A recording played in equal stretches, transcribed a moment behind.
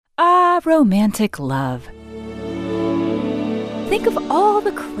romantic love. Think of all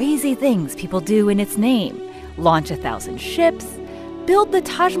the crazy things people do in its name. Launch 1,000 ships, build the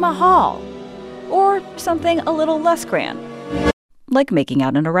Taj Mahal, or something a little less grand, like making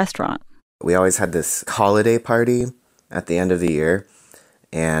out in a restaurant. We always had this holiday party at the end of the year,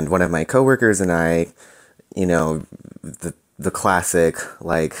 and one of my coworkers and I, the classic,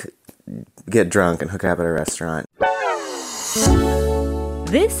 like, get drunk and hook up at a restaurant.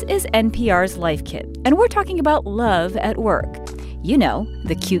 This is NPR's Life Kit, and we're talking about love at work. You know,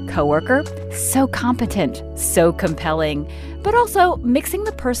 the cute coworker, so competent, so compelling, but also mixing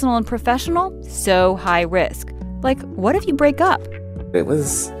the personal and professional, so high risk. Like, what if you break up? It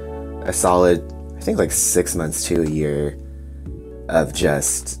was a solid, I think, like 6 months to a year of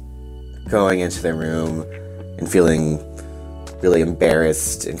just going into the room and feeling really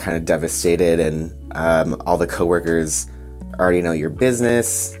embarrassed and kind of devastated, and all the coworkers already know your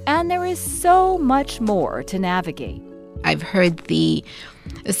business. And there is so much more to navigate. I've heard the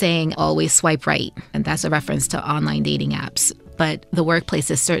saying, always swipe right, and that's a reference to online dating apps. But the workplace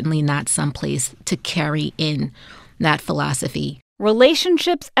is certainly not some place to carry in that philosophy.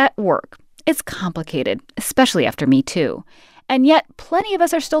 Relationships at work. It's complicated, especially after Me Too. And yet, plenty of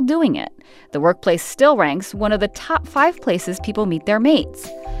us are still doing it. The workplace still ranks one of the top 5 places people meet their mates.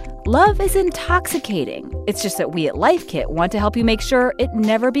 Love is intoxicating. It's just that we at Life Kit want to help you make sure it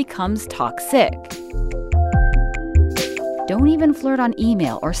never becomes toxic. Don't even flirt on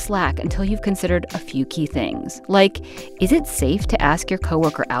email or Slack until you've considered a few key things. Like, is it safe to ask your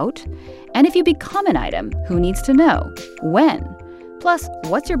coworker out? And if you become an item, who needs to know? When? Plus,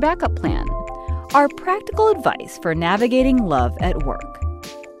 what's your backup plan? Our practical advice for navigating love at work.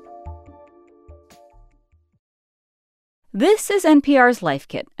 This is NPR's Life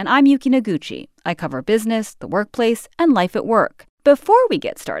Kit, and I'm Yuki Noguchi. I cover business, the workplace, and life at work. Before we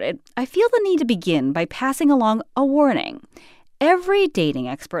get started, I feel the need to begin by passing along a warning. Every dating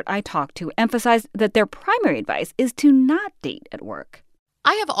expert I talk to emphasized that their primary advice is to not date at work.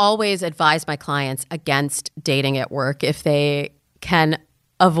 I have always advised my clients against dating at work. If they can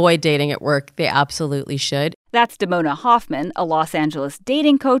avoid dating at work, they absolutely should. That's Damona Hoffman, a Los Angeles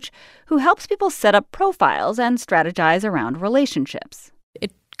dating coach who helps people set up profiles and strategize around relationships.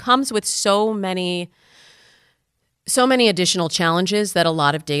 It comes with so many additional challenges that a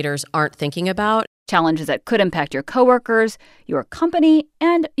lot of daters aren't thinking about. Challenges that could impact your coworkers, your company,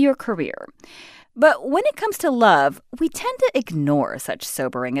 and your career. But when it comes to love, we tend to ignore such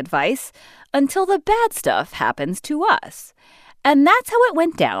sobering advice until the bad stuff happens to us. And that's how it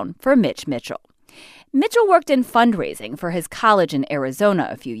went down for Mitch Mitchell. Mitchell worked in fundraising for his college in Arizona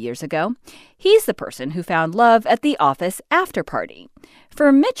a few years ago. He's the person who found love at the office after party.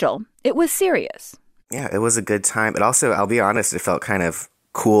 For Mitchell, it was serious. Yeah, it was a good time. But also, I'll be honest, it felt kind of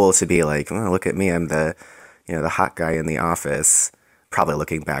cool to be like, oh, look at me, I'm the hot guy in the office. Probably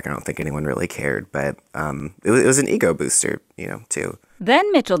looking back, I don't think anyone really cared, but it was an ego booster, too. Then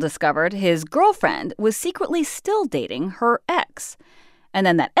Mitchell discovered his girlfriend was secretly still dating her ex. And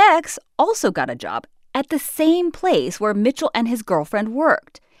then that ex also got a job at the same place where Mitchell and his girlfriend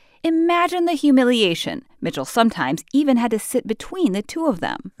worked. Imagine the humiliation. Mitchell sometimes even had to sit between the two of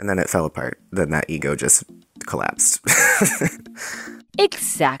them. And then it fell apart. Then that ego just collapsed.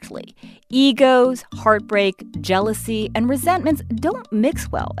 Exactly. Egos, heartbreak, jealousy, and resentments don't mix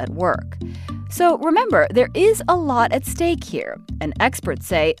well at work. So remember, there is a lot at stake here. And experts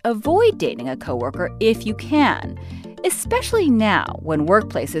say avoid dating a coworker if you can, especially now when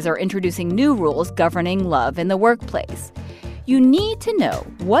workplaces are introducing new rules governing love in the workplace. You need to know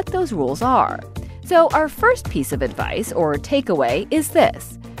what those rules are. So our first piece of advice or takeaway is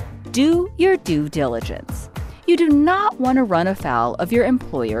this: do your due diligence. You do not want to run afoul of your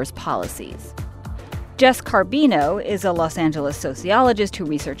employer's policies. Jess Carbino is a Los Angeles sociologist who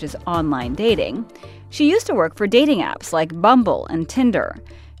researches online dating. She used to work for dating apps like Bumble and Tinder.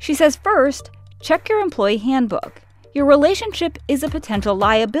 She says first, check your employee handbook. Your relationship is a potential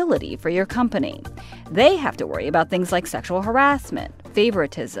liability for your company. They have to worry about things like sexual harassment,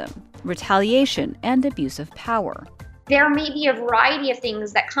 favoritism, retaliation, and abuse of power. There may be a variety of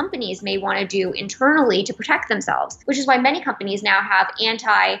things that companies may want to do internally to protect themselves, which is why many companies now have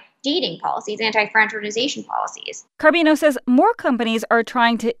anti-dating policies, anti-fraternization policies. Carbino says more companies are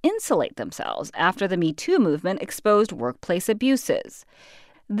trying to insulate themselves after the Me Too movement exposed workplace abuses.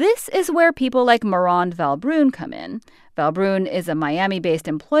 This is where people like Marand Valbrun come in. Valbrun is a Miami-based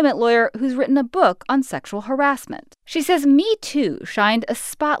employment lawyer who's written a book on sexual harassment. She says Me Too shined a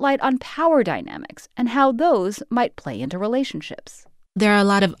spotlight on power dynamics and how those might play into relationships. There are a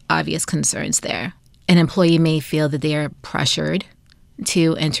lot of obvious concerns there. An employee may feel that they are pressured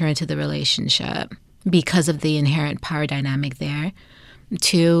to enter into the relationship because of the inherent power dynamic there,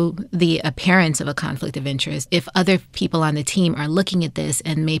 to the appearance of a conflict of interest. If other people on the team are looking at this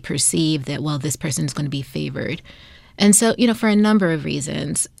and may perceive that, well, this person's going to be favored. And so, for a number of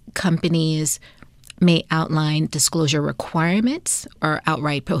reasons, companies may outline disclosure requirements or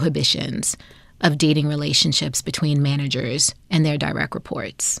outright prohibitions of dating relationships between managers and their direct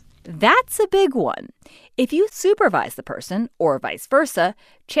reports. That's a big one. If you supervise the person, or vice versa,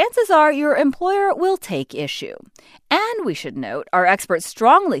 chances are your employer will take issue. And we should note, our experts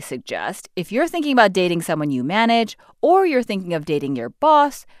strongly suggest if you're thinking about dating someone you manage or you're thinking of dating your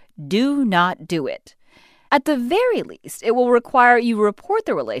boss, do not do it. At the very least, it will require you report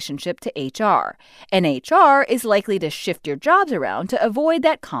the relationship to HR, and HR is likely to shift your jobs around to avoid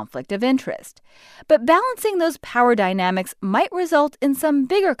that conflict of interest. But balancing those power dynamics might result in some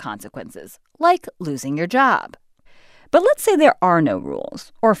bigger consequences, like losing your job. But let's say there are no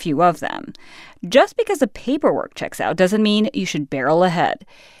rules, or few of them. Just because the paperwork checks out doesn't mean you should barrel ahead,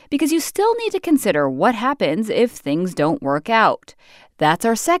 because you still need to consider what happens if things don't work out. That's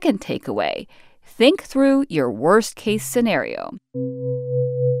our second takeaway. Think through your worst-case scenario.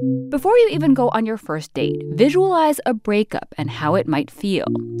 Before you even go on your first date, visualize a breakup and how it might feel.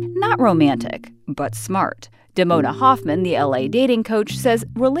 Not romantic, but smart. Damona Hoffman, the LA dating coach, says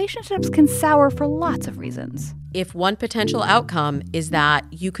relationships can sour for lots of reasons. If one potential outcome is that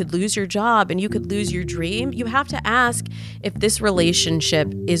you could lose your job and you could lose your dream, you have to ask if this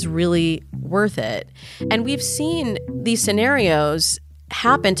relationship is really worth it. And we've seen these scenarios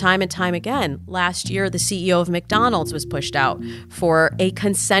happen time and time again. Last year, the CEO of McDonald's was pushed out for a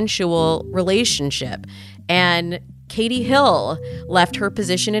consensual relationship. And Katie Hill left her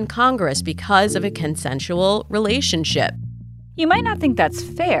position in Congress because of a consensual relationship. You might not think that's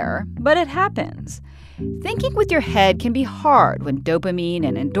fair, but it happens. Thinking with your head can be hard when dopamine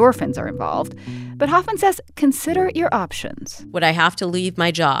and endorphins are involved, but Hoffman says consider your options. Would I have to leave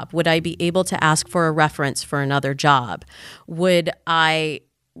my job? Would I be able to ask for a reference for another job? Would I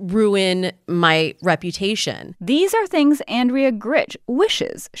ruin my reputation? These are things Andrea Gritch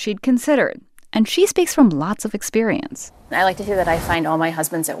wishes she'd considered, and she speaks from lots of experience. I like to say that I find all my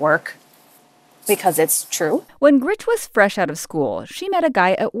husbands at work because it's true. When Gritch was fresh out of school, she met a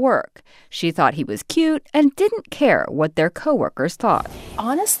guy at work. She thought he was cute and didn't care what their coworkers thought.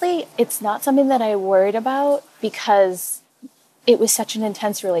 Honestly, it's not something that I worried about because it was such an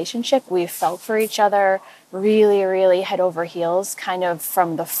intense relationship. We felt for each other really, really head over heels kind of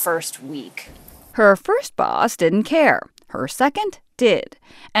from the first week. Her first boss didn't care. Her second did.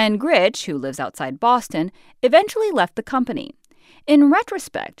 And Gritch, who lives outside Boston, eventually left the company. In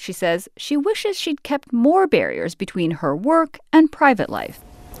retrospect, she says she wishes she'd kept more barriers between her work and private life.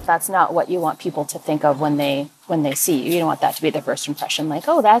 That's not what you want people to think of when they see you. You don't want that to be the first impression, like,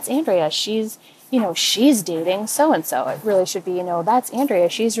 oh, that's Andrea. She's dating so-and-so. It really should be, that's Andrea.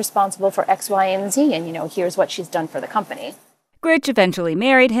 She's responsible for X, Y, and Z, and, here's what she's done for the company. Gritch eventually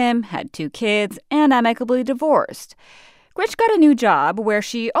married him, had 2 kids, and amicably divorced. Gritch got a new job where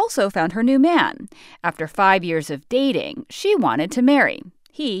she also found her new man. After 5 years of dating, she wanted to marry.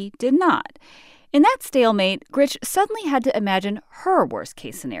 He did not. In that stalemate, Gritch suddenly had to imagine her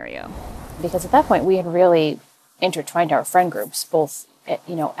worst-case scenario. Because at that point, we had really intertwined our friend groups, both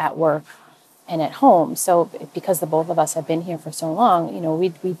at work and at home. So because the both of us have been here for so long,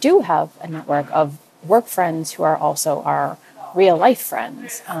 we do have a network of work friends who are also our real-life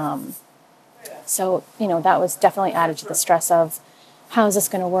friends. So, that was definitely added to the stress of how is this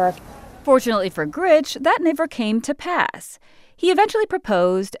going to work? Fortunately for Gritch, that never came to pass. He eventually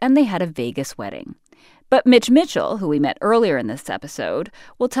proposed, and they had a Vegas wedding. But Mitch Mitchell, who we met earlier in this episode,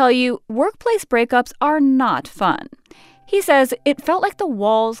 will tell you workplace breakups are not fun. He says it felt like the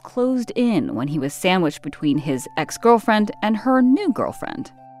walls closed in when he was sandwiched between his ex-girlfriend and her new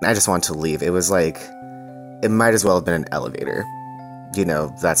girlfriend. I just wanted to leave. It was like, it might as well have been an elevator.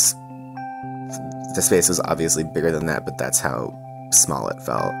 The space was obviously bigger than that, but that's how small it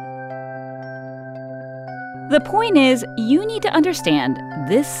felt. The point is, you need to understand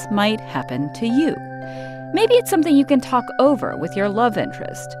this might happen to you. Maybe it's something you can talk over with your love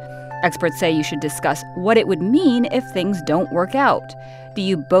interest. Experts say you should discuss what it would mean if things don't work out. Do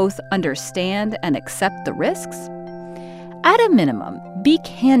you both understand and accept the risks? At a minimum, be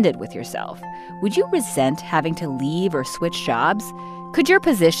candid with yourself. Would you resent having to leave or switch jobs? Could your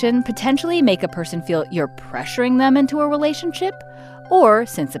position potentially make a person feel you're pressuring them into a relationship? Or,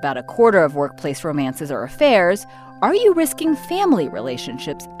 since about a quarter of workplace romances are affairs, are you risking family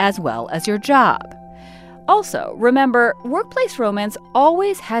relationships as well as your job? Also, remember, workplace romance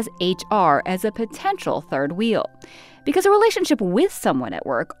always has HR as a potential third wheel. Because a relationship with someone at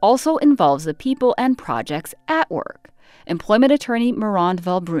work also involves the people and projects at work. Employment attorney Mirand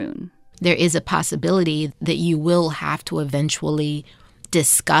Valbrun. There is a possibility that you will have to eventually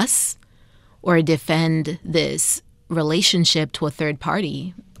discuss or defend this relationship to a third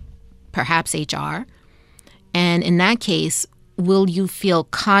party, perhaps HR. And in that case, will you feel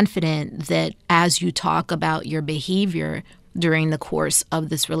confident that as you talk about your behavior during the course of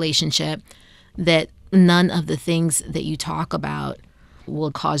this relationship, that none of the things that you talk about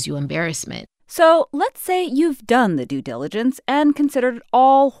will cause you embarrassment? So let's say you've done the due diligence and considered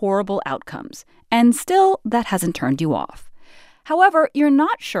all horrible outcomes, and still that hasn't turned you off. However, you're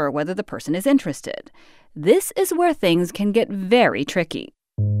not sure whether the person is interested. This is where things can get very tricky.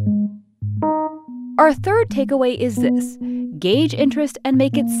 Our third takeaway is this: gauge interest and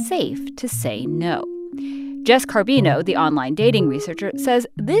make it safe to say no. Jess Carbino, the online dating researcher, says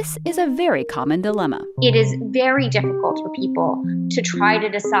this is a very common dilemma. It is very difficult for people to try to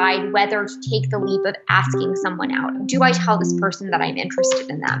decide whether to take the leap of asking someone out. Do I tell this person that I'm interested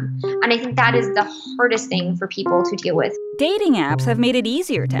in them? And I think that is the hardest thing for people to deal with. Dating apps have made it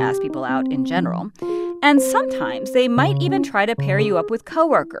easier to ask people out in general. And sometimes they might even try to pair you up with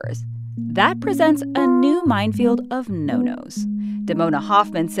coworkers. That presents a new minefield of no-nos. Damona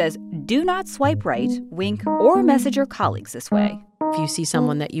Hoffman says, do not swipe right, wink, or message your colleagues this way. If you see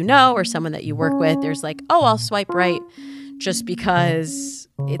someone that you know or someone that you work with, there's like, oh, I'll swipe right just because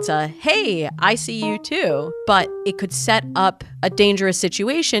it's a, hey, I see you too. But it could set up a dangerous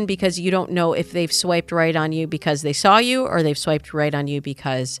situation because you don't know if they've swiped right on you because they saw you or they've swiped right on you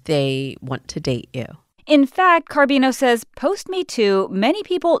because they want to date you. In fact, Carbino says, post-MeToo, many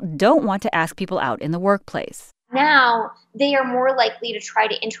people don't want to ask people out in the workplace. Now, they are more likely to try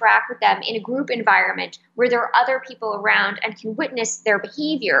to interact with them in a group environment where there are other people around and can witness their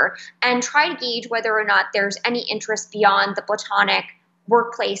behavior and try to gauge whether or not there's any interest beyond the platonic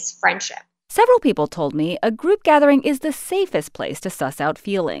workplace friendship. Several people told me a group gathering is the safest place to suss out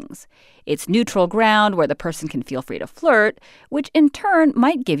feelings. It's neutral ground where the person can feel free to flirt, which in turn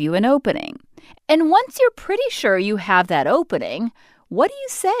might give you an opening. And once you're pretty sure you have that opening, what do you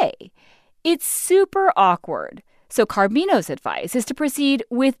say? It's super awkward. So Carbino's advice is to proceed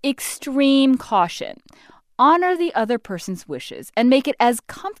with extreme caution. Honor the other person's wishes and make it as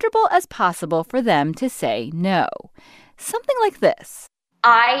comfortable as possible for them to say no. Something like this.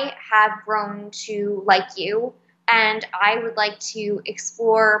 I have grown to like you, and I would like to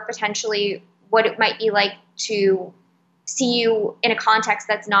explore potentially what it might be like to see you in a context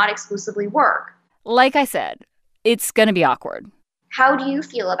that's not exclusively work. Like I said, it's going to be awkward. How do you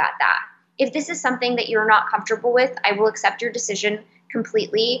feel about that? If this is something that you're not comfortable with, I will accept your decision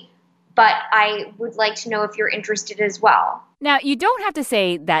completely, but I would like to know if you're interested as well. Now, you don't have to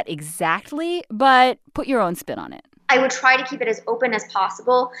say that exactly, but put your own spin on it. I would try to keep it as open as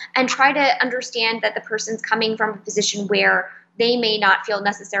possible and try to understand that the person's coming from a position where they may not feel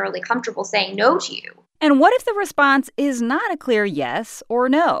necessarily comfortable saying no to you. And what if the response is not a clear yes or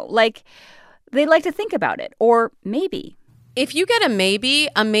no? Like, they'd like to think about it, or maybe. If you get a maybe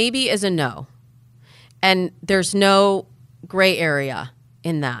is a no. And there's no gray area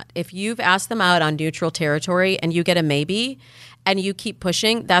in that. If you've asked them out on neutral territory and you get a maybe and you keep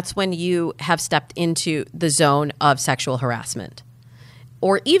pushing, that's when you have stepped into the zone of sexual harassment.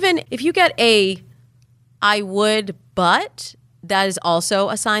 Or even if you get a I would, but, that is also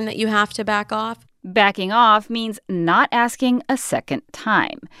a sign that you have to back off. Backing off means not asking a second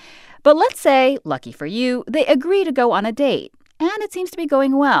time. But let's say, lucky for you, they agree to go on a date, and it seems to be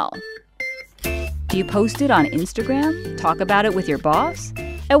going well. Do you post it on Instagram? Talk about it with your boss?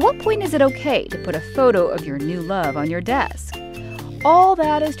 At what point is it okay to put a photo of your new love on your desk? All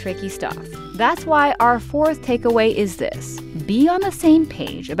that is tricky stuff. That's why our fourth takeaway is this: be on the same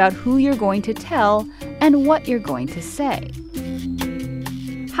page about who you're going to tell and what you're going to say.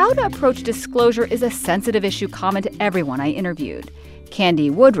 How to approach disclosure is a sensitive issue common to everyone I interviewed. Candy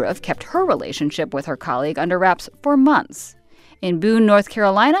Woodruff kept her relationship with her colleague under wraps for months. In Boone, North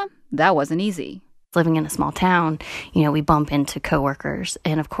Carolina, that wasn't easy. Living in a small town, we bump into coworkers,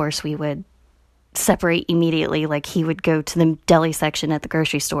 and of course we would separate immediately. Like, he would go to the deli section at the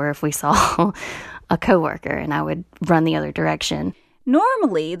grocery store if we saw a coworker, and I would run the other direction.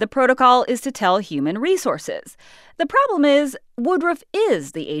 Normally, the protocol is to tell human resources. The problem is, Woodruff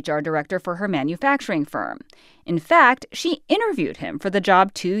is the HR director for her manufacturing firm. In fact, she interviewed him for the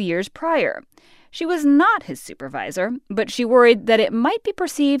job 2 years prior. She was not his supervisor, but she worried that it might be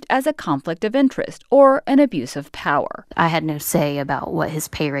perceived as a conflict of interest or an abuse of power. I had no say about what his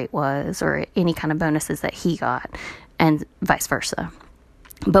pay rate was or any kind of bonuses that he got, and vice versa.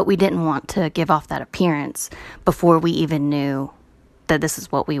 But we didn't want to give off that appearance before we even knew that this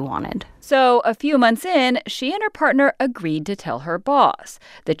is what we wanted. So a few months in, she and her partner agreed to tell her boss,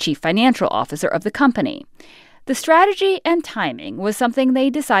 the chief financial officer of the company. The strategy and timing was something they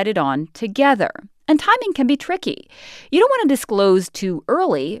decided on together. And timing can be tricky. You don't want to disclose too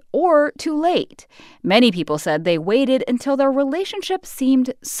early or too late. Many people said they waited until their relationship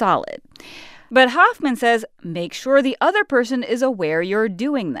seemed solid. But Hoffman says make sure the other person is aware you're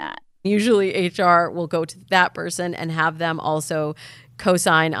doing that. Usually HR will go to that person and have them also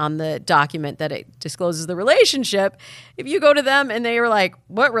co-sign on the document that it discloses the relationship. If you go to them and they are like,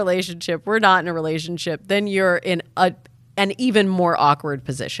 what relationship? We're not in a relationship. Then you're in an even more awkward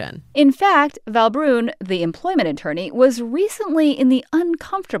position. In fact, Val Brun, the employment attorney, was recently in the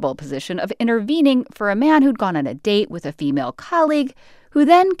uncomfortable position of intervening for a man who'd gone on a date with a female colleague who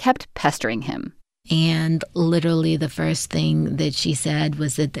then kept pestering him. And literally the first thing that she said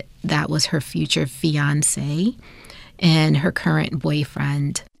was that was her future fiancé and her current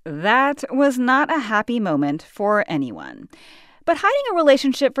boyfriend. That was not a happy moment for anyone. But hiding a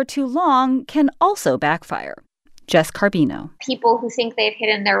relationship for too long can also backfire. Jess Carbino. People who think they've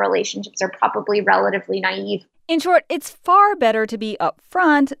hidden their relationships are probably relatively naive. In short, it's far better to be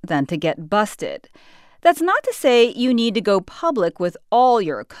upfront than to get busted. That's not to say you need to go public with all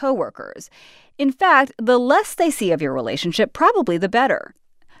your coworkers. In fact, the less they see of your relationship, probably the better.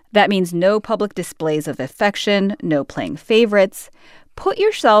 That means no public displays of affection, no playing favorites. Put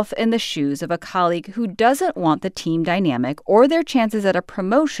yourself in the shoes of a colleague who doesn't want the team dynamic or their chances at a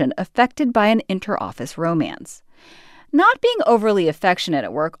promotion affected by an inter-office romance. Not being overly affectionate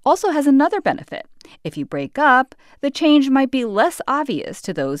at work also has another benefit. If you break up, the change might be less obvious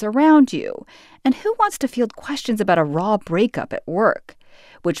to those around you. And who wants to field questions about a raw breakup at work?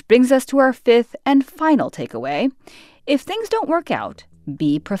 Which brings us to our fifth and final takeaway. If things don't work out,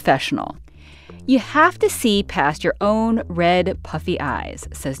 be professional. You have to see past your own red, puffy eyes,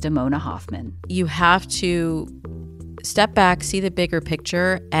 says Damona Hoffman. You have to step back, see the bigger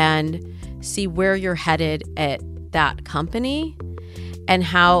picture, and see where you're headed at that company and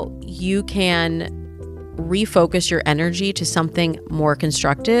how you can refocus your energy to something more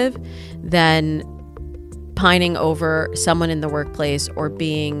constructive than pining over someone in the workplace or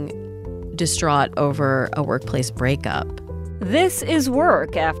being distraught over a workplace breakup. This is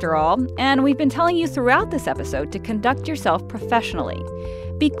work, after all, and we've been telling you throughout this episode to conduct yourself professionally.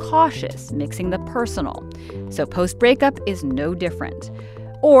 Be cautious mixing the personal. So post-breakup is no different.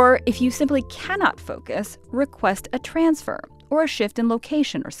 Or if you simply cannot focus, request a transfer or a shift in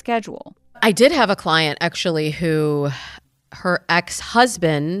location or schedule. I did have a client actually who her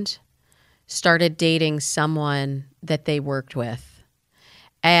ex-husband started dating someone that they worked with.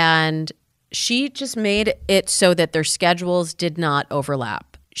 And she just made it so that their schedules did not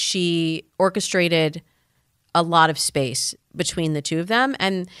overlap. She orchestrated a lot of space between the two of them.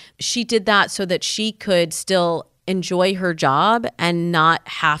 And she did that so that she could still enjoy her job and not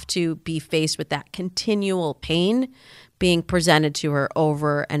have to be faced with that continual pain being presented to her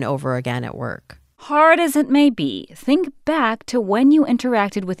over and over again at work. Hard as it may be, think back to when you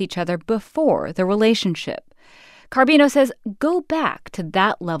interacted with each other before the relationship. Carbino says go back to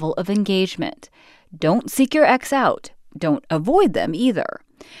that level of engagement. Don't seek your ex out. Don't avoid them either.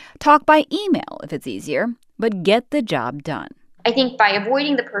 Talk by email if it's easier, but get the job done. I think by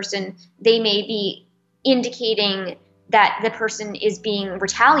avoiding the person, they may be indicating that the person is being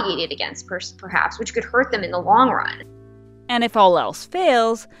retaliated against, perhaps, which could hurt them in the long run. And if all else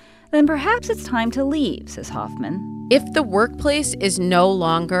fails, then perhaps it's time to leave, says Hoffman. If the workplace is no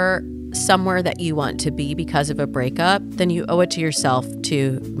longer somewhere that you want to be because of a breakup, then you owe it to yourself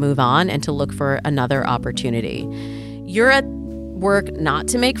to move on and to look for another opportunity. You're at work not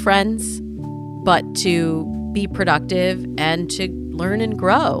to make friends, but to be productive and to learn and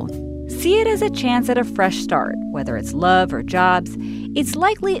grow. See it as a chance at a fresh start, whether it's love or jobs. It's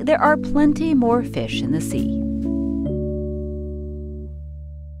likely there are plenty more fish in the sea.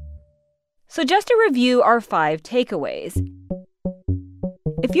 So just to review our 5 takeaways.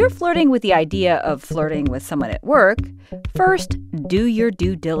 If you're flirting with the idea of flirting with someone at work, first, do your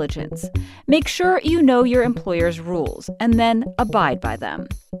due diligence. Make sure you know your employer's rules and then abide by them.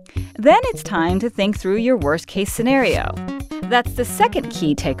 Then it's time to think through your worst-case scenario. That's the second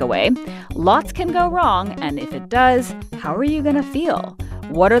key takeaway. Lots can go wrong, and if it does, how are you going to feel?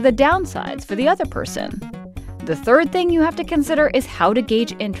 What are the downsides for the other person? The third thing you have to consider is how to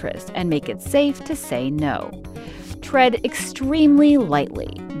gauge interest and make it safe to say no. Tread extremely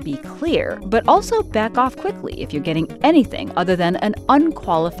lightly. Be clear, but also back off quickly if you're getting anything other than an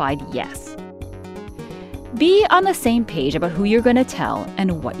unqualified yes. Be on the same page about who you're going to tell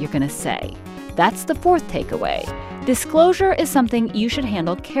and what you're going to say. That's the fourth takeaway. Disclosure is something you should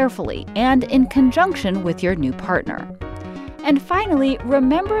handle carefully and in conjunction with your new partner. And finally,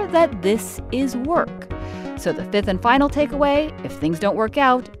 remember that this is work. So the fifth and final takeaway, if things don't work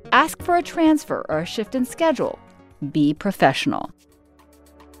out, ask for a transfer or a shift in schedule. Be professional.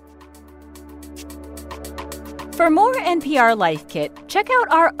 For more NPR Life Kit, check out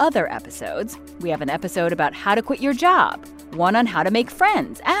our other episodes. We have an episode about how to quit your job, one on how to make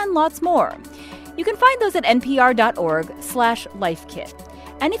friends, and lots more. You can find those at npr.org/lifekit.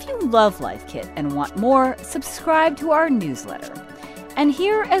 And if you love Life Kit and want more, subscribe to our newsletter. And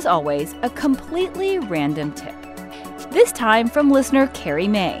here, as always, a completely random tip. This time from listener Carrie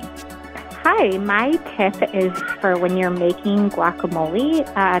May. Hi, my tip is for when you're making guacamole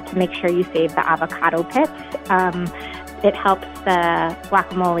to make sure you save the avocado pits. It helps the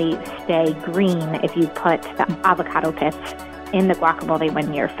guacamole stay green if you put the avocado pits in the guacamole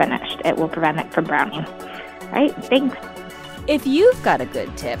when you're finished. It will prevent it from browning. All right, thanks. If you've got a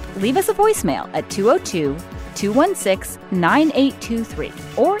good tip, leave us a voicemail at 202-216-9823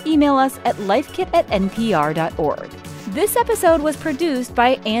 or email us at lifekit@npr.org. This episode was produced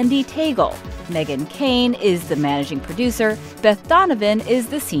by Andy Tagle. Megan Kane is the managing producer. Beth Donovan is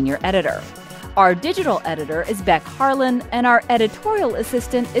the senior editor. Our digital editor is Beck Harlan, and our editorial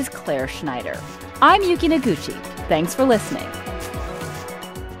assistant is Claire Schneider. I'm Yuki Noguchi. Thanks for listening.